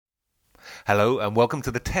Hello and welcome to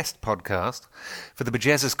the Test Podcast for the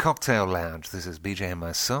Bejesus Cocktail Lounge. This is BJ and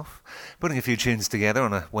myself, putting a few tunes together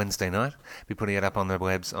on a Wednesday night. Be putting it up on the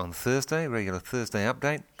webs on Thursday, regular Thursday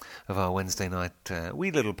update of our Wednesday night wee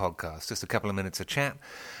little podcast. Just a couple of minutes of chat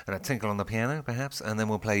and a tinkle on the piano, perhaps, and then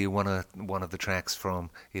we'll play you one of the tracks from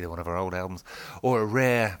either one of our old albums or a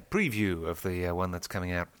rare preview of the one that's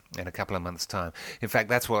coming out in a couple of months' time. In fact,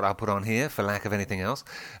 that's what I'll put on here for lack of anything else.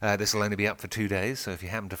 This will only be up for 2 days, so if you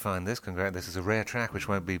happen to find this, congrats. This is a rare track which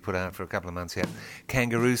won't be put out for a couple of months yet.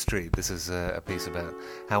 Kangaroo Street. This is a piece about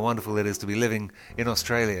how wonderful it is to be living in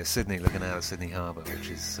Australia, Sydney, looking out at Sydney Harbour, which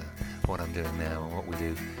is what I'm doing now and what we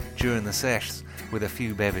do during the sessions with a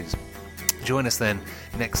few bevies. Join us then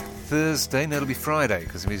next Thursday. No, it'll be Friday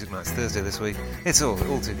because the music night's Thursday this week. It's all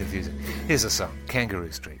too confusing. Here's a song,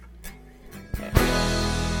 Kangaroo Street.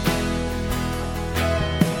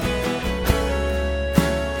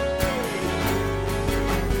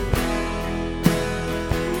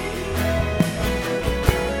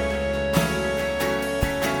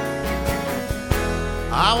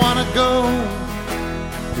 I wanna go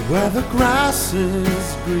where the grass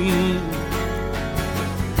is green.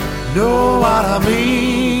 Know what I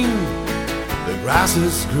mean? The grass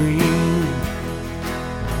is green.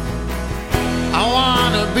 I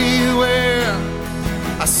wanna be where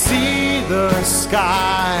I see the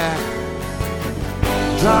sky.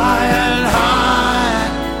 Dry and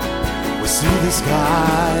high, we see the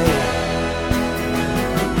sky.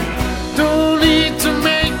 Don't need to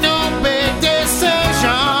make no big decisions.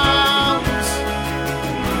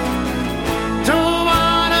 Don't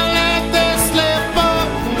wanna let this slip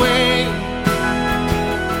away.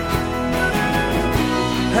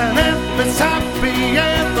 And if it's happy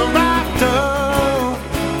ever after,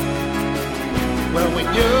 well, we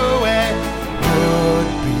knew it would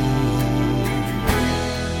be.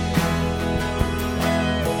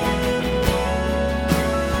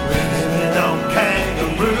 We're living on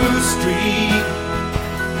Kangaroo Street.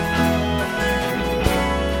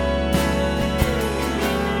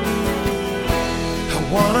 I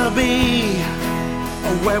wanna be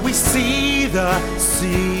where we see the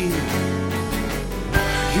sea.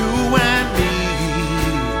 You and me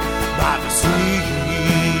by the sea.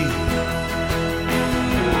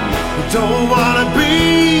 We don't wanna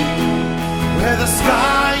be where the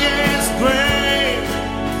sky is gray.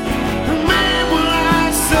 Remember what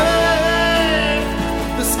I said,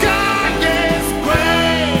 the sky is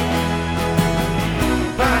gray.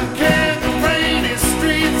 Back in the rainy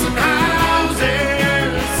streets and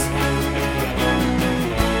houses,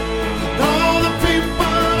 all the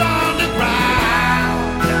people on the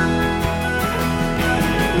ground,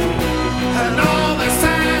 and all the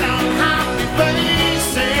sad unhappy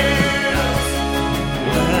faces.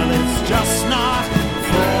 Well, it's just not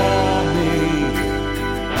for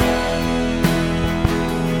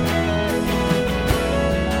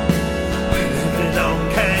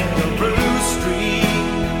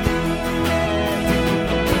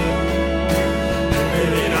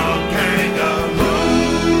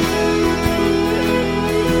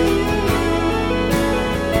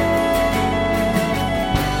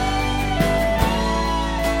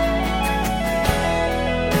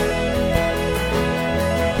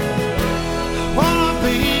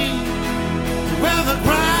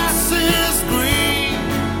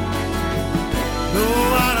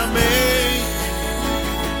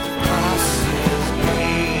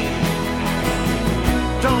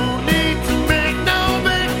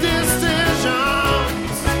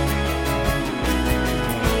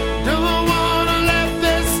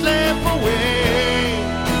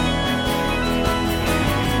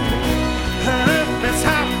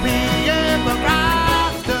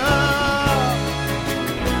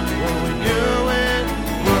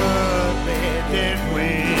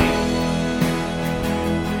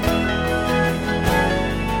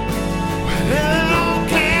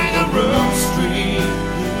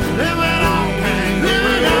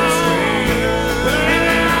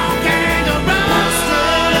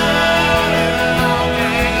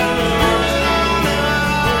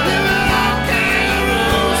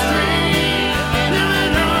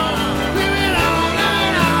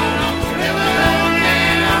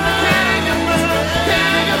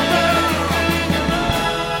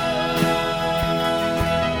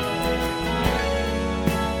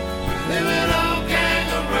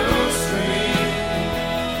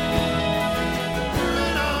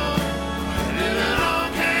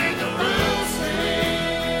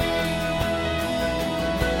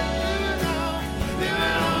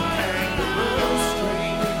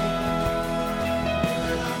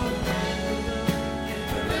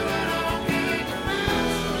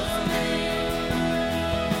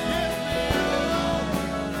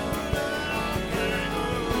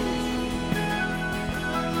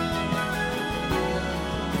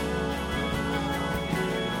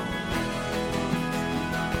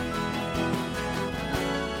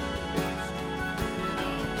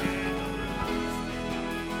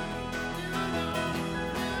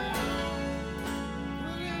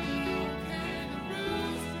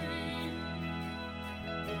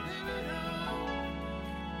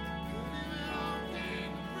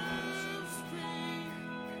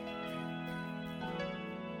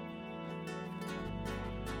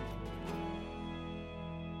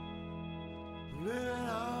Let